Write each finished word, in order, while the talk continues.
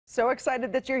So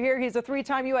excited that you're here. He's a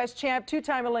three-time U.S. champ,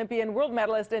 two-time Olympian, world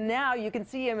medalist, and now you can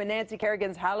see him in Nancy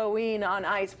Kerrigan's Halloween on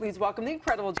Ice. Please welcome the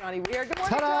incredible Johnny Weir. Good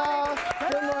morning, Johnny.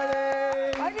 Good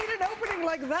morning. I need an opening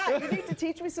like that. You need to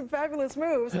teach me some fabulous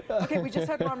moves. Okay, we just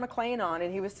had Ron McLean on,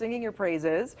 and he was singing your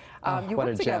praises. You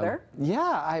worked together.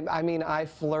 Yeah, I mean, I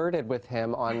flirted with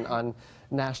him on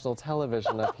national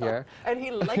television up here. And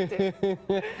he liked it.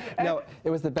 No, it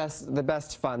was the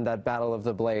best fun, that Battle of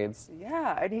the Blades.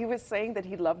 Yeah, and he was saying that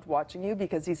he loved watching you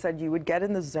because he said you would get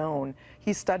in the zone.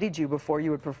 He studied you before you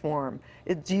would perform.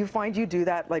 Do you find you do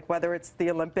that, like whether it's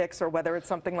the Olympics or whether it's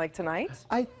something like tonight?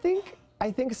 I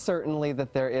think certainly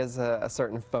that there is a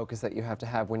certain focus that you have to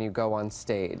have when you go on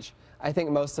stage. I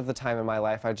think most of the time in my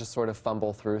life I just sort of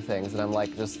fumble through things and I'm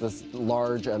like just this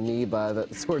large amoeba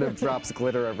that sort of drops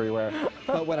glitter everywhere.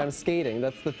 But when I'm skating,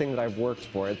 that's the thing that I've worked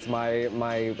for. It's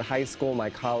my high school, my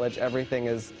college, everything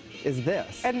is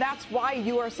this. And that's why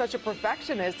you are such a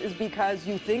perfectionist, is because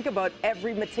you think about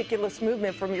every meticulous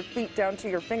movement from your feet down to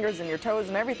your fingers and your toes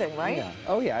and everything, right? Yeah.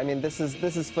 Oh yeah, I mean this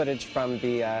is footage from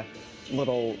the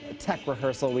little tech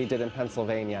rehearsal we did in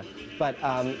Pennsylvania. But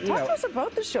Talk to us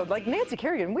about the show. Like Nancy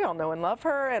Kerrigan, we all know and love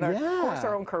her, and of course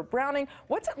our own Kurt Browning.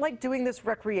 What's it like doing this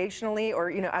recreationally,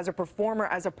 or as a performer,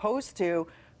 as opposed to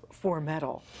for a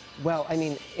medal? Well, I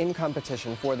mean, in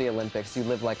competition for the Olympics, you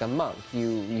live like a monk.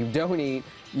 You don't eat,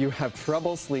 you have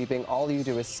trouble sleeping, all you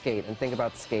do is skate and think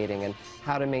about skating and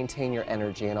how to maintain your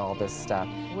energy and all this stuff.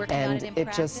 And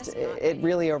it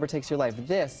really overtakes your life.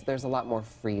 There's a lot more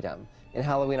freedom. In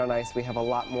Halloween on Ice, we have a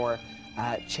lot more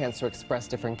chance to express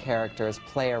different characters,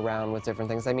 play around with different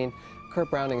things. I mean, Kurt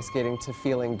Browning skating to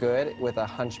Feeling Good with a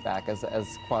hunchback as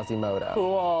Quasimodo.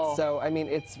 Cool. So, I mean,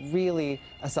 it's really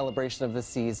a celebration of the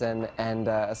season and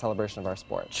a celebration of our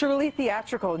sport. Truly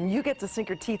theatrical, and you get to sink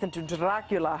your teeth into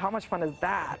Dracula. How much fun is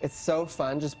that? It's so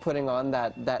fun just putting on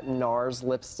that NARS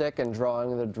lipstick and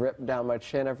drawing the drip down my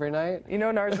chin every night. You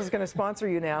know NARS is going to sponsor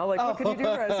you now. Like, what can you do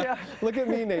for us? Yeah. Look at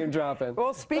me name dropping.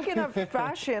 Well, speaking of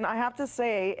fashion, I have to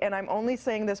say, and I'm only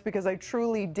saying this because I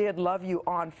truly did love you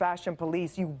on Fashion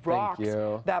Police. You rocked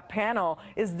that panel.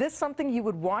 Is this something you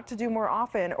would want to do more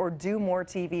often, or do more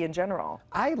TV in general?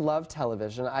 I love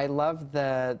television. I love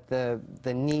the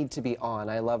need to be on.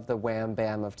 I love the wham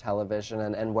bam of television,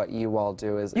 and what you all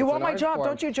do is. You want my job,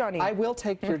 don't you, Johnny? I will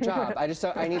take your job.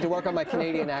 I need to work on my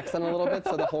Canadian accent a little bit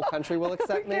so the whole country will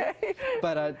accept me.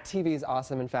 But TV is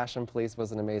awesome, and Fashion Police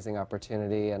was an amazing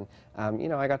opportunity, and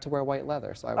I got to wear white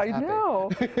leather, so I was happy. I know.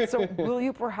 So will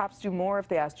you perhaps do more if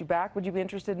they asked you back? Would you be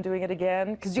interested in doing it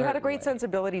again? Because you had a great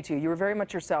sensibility to you. You were very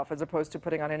much yourself, as opposed to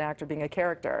putting on an act or being a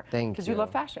character. Thank you. Because you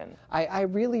love fashion. I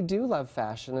really do love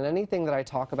fashion, and anything that I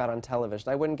talk about on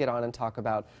television, I wouldn't get on and talk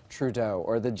about Trudeau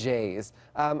or the Jays,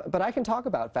 but I can talk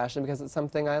about fashion because it's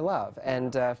something I love,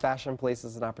 and Fashion Police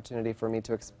is an opportunity for me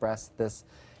to express this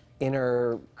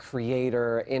inner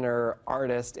creator, inner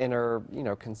artist, inner,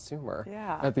 consumer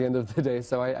at the end of the day.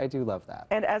 So I do love that.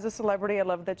 And as a celebrity, I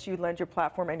love that you lend your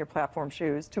platform and your platform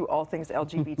shoes to all things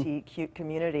LGBTQ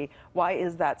community. Why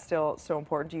is that still so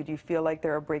important to you? Do you feel like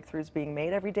there are breakthroughs being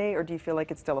made every day, or do you feel like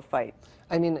it's still a fight?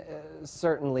 I mean,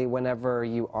 certainly whenever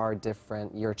you are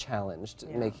different, you're challenged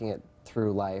making it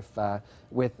through life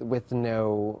with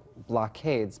no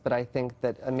blockades. But I think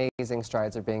that amazing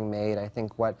strides are being made. I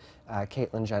think what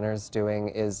Caitlyn Jenner is doing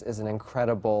is an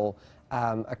incredible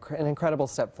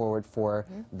step forward for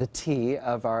the T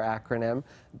of our acronym.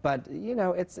 But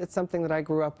it's something that I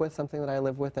grew up with, something that I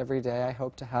live with every day. I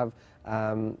hope to have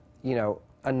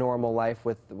a normal life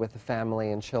with a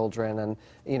family and children,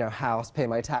 and house, pay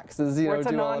my taxes, do all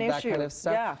of that kind of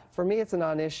stuff. Yeah. For me, it's a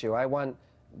non-issue. I want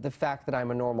the fact that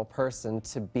I'm a normal person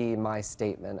to be my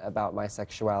statement about my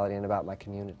sexuality and about my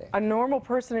community. A normal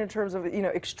person in terms of,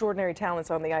 extraordinary talents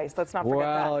on the ice. Let's not forget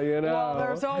that. Well,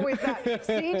 there's always that.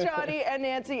 See Johnny and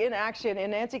Nancy in action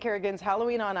in Nancy Kerrigan's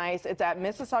Halloween on Ice. It's at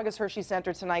Mississauga's Hershey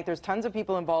Center tonight. There's tons of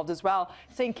people involved as well.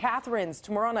 St. Catharines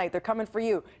tomorrow night. They're coming for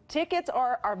you. Tickets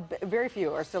are very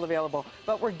few are still available,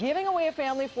 but we're giving away a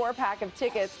family 4-pack of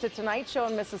tickets to tonight's show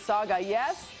in Mississauga.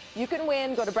 Yes, you can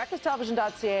win. Go to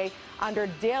breakfasttelevision.ca under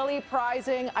daily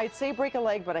prizing. I'd say break a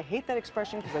leg, but I hate that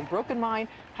expression because I've broken mine.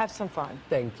 Have some fun.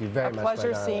 Thank you very much. A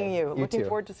pleasure seeing you. Looking too.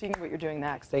 forward to seeing what you're doing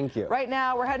next. Thank you. Right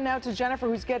now, we're heading out to Jennifer,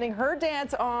 who's getting her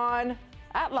dance on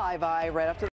at Live Eye right after